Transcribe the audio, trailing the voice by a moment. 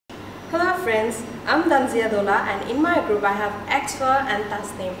Hello friends, I'm Danzia Dola and in my group I have Exfa and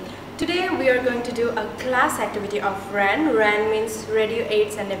Tasnim. Today we are going to do a class activity of RAN. RAN means Radio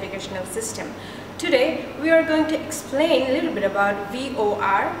Aids and Navigational System. Today we are going to explain a little bit about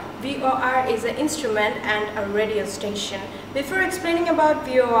VOR. VOR is an instrument and a radio station. Before explaining about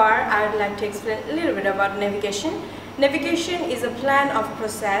VOR, I would like to explain a little bit about navigation. Navigation is a plan of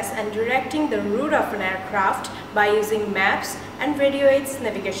process and directing the route of an aircraft by using maps and radio aids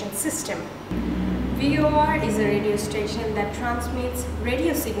navigation system. VOR is a radio station that transmits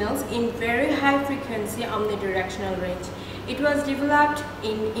radio signals in very high frequency omnidirectional range. It was developed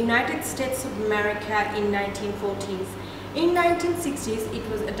in United States of America in 1940s. In 1960s, it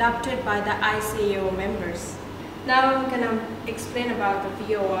was adopted by the ICAO members. Now I'm going to explain about the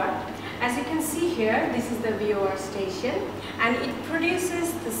VOR. As you can see here, this is the VOR station and it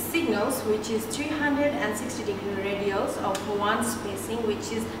produces the signals which is 360-degree radials of one spacing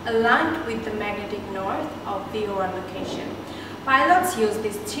which is aligned with the magnetic north of VOR location. Pilots use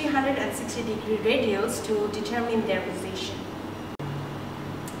these 360-degree radials to determine their position.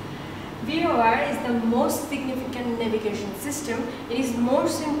 VOR is the most significant navigation system. It is more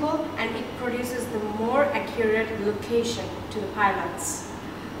simple and it produces the more accurate location to the pilots.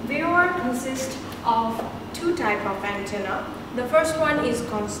 VOR consists of two types of antenna. The first one is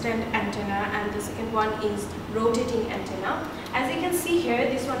constant antenna and the second one is rotating antenna. As you can see here,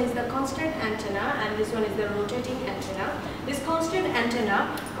 this one is the constant antenna and this one is the rotating antenna. This constant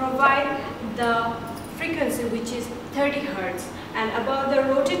antenna provides the frequency which is 30 Hz, and above the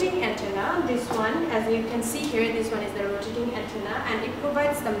rotating antenna, this one, as you can see here, this one is the rotating antenna and it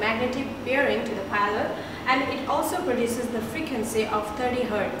provides the magnetic bearing to the pilot and it also produces the frequency of 30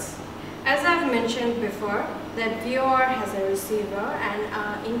 Hz. As I've mentioned before, that VOR has a receiver and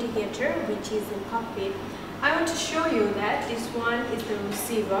an indicator which is in cockpit. I want to show you that this one is the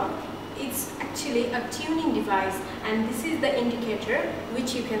receiver. It's actually a tuning device and this is the indicator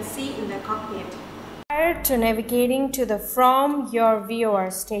which you can see in the cockpit. Prior to navigating to from your VOR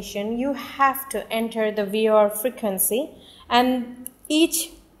station, you have to enter the VOR frequency and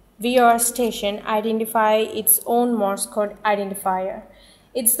each VOR station identify its own Morse code identifier.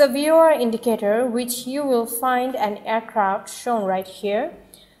 It's the VOR indicator which you will find an aircraft shown right here.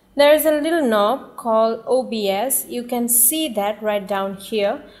 There is a little knob called OBS. You can see that right down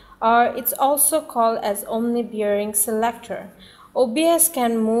here, or it's also called as Omni-Bearing Selector. OBS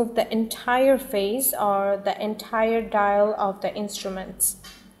can move the entire phase or the entire dial of the instruments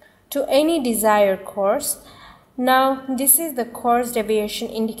to any desired course. Now this is the course deviation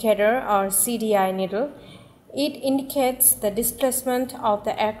indicator or CDI needle. It indicates the displacement of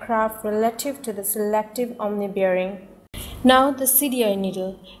the aircraft relative to the selective omni-bearing. Now the CDI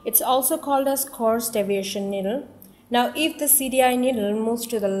needle. It's also called as course deviation needle. Now if the CDI needle moves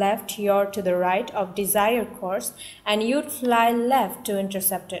to the left or to the right of desired course and you'd fly left to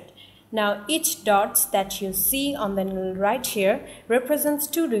intercept it. Now each dots that you see on the needle right here represents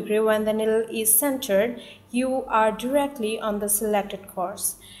 2 degrees. When the needle is centered, you are directly on the selected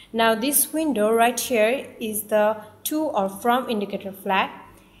course. Now this window right here is the to or from indicator flag.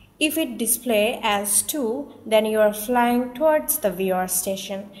 If it displays as to, then you are flying towards the VOR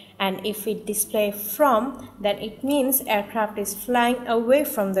station, and if it displays from, then it means aircraft is flying away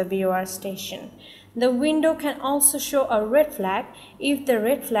from the VOR station. The window can also show a red flag. If the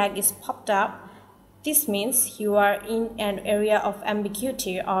red flag is popped up, this means you are in an area of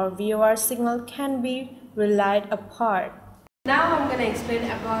ambiguity or VOR signal can be relied upon. Now I'm going to explain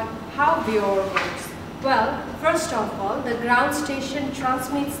about how VOR works. Well, first of all, the ground station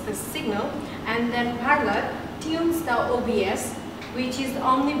transmits the signal and then pilot tunes the OBS, which is the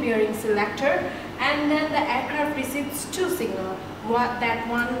Omni-Bearing Selector, and then the aircraft receives two signals.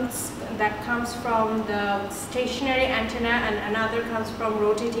 That comes from the stationary antenna and another comes from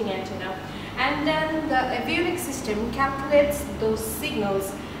rotating antenna. And then the avionics system calculates those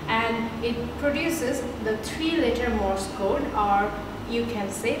signals and it produces the 3-letter Morse code, or you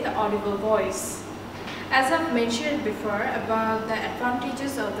can say the audible voice. As I've mentioned before about the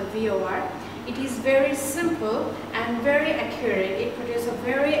advantages of the VOR, it is very simple and very accurate. It produces a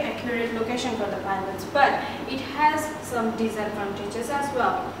very accurate location for the pilots, but it has some disadvantages as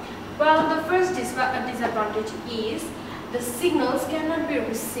well. Well, the first disadvantage is the signals cannot be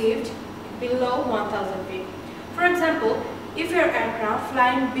received below 1,000 feet. For example, if your aircraft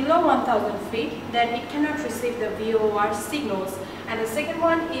flying below 1,000 feet, then it cannot receive the VOR signals. And the second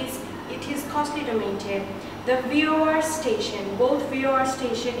one is it is costly to maintain. The VOR station, both VOR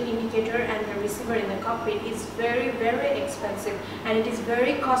station indicator and the receiver in the cockpit is very expensive and it is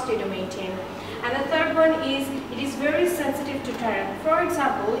very costly to maintain. And the third one is it is very sensitive to terrain. For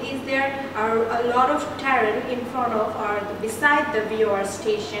example, is there are a lot of terrain in front of or beside the VOR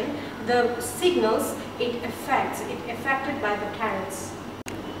station, the signals it affected by the terrains.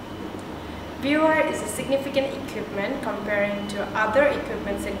 VOR is a significant equipment comparing to other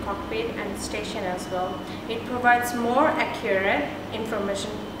equipments in cockpit and station as well. It provides more accurate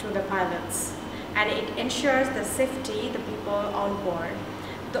information to the pilots, and it ensures the safety of the people on board.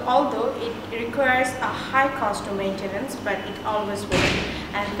 Although it requires a high cost to maintenance, but it always works.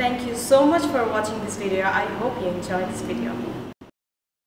 And thank you so much for watching this video. I hope you enjoyed this video.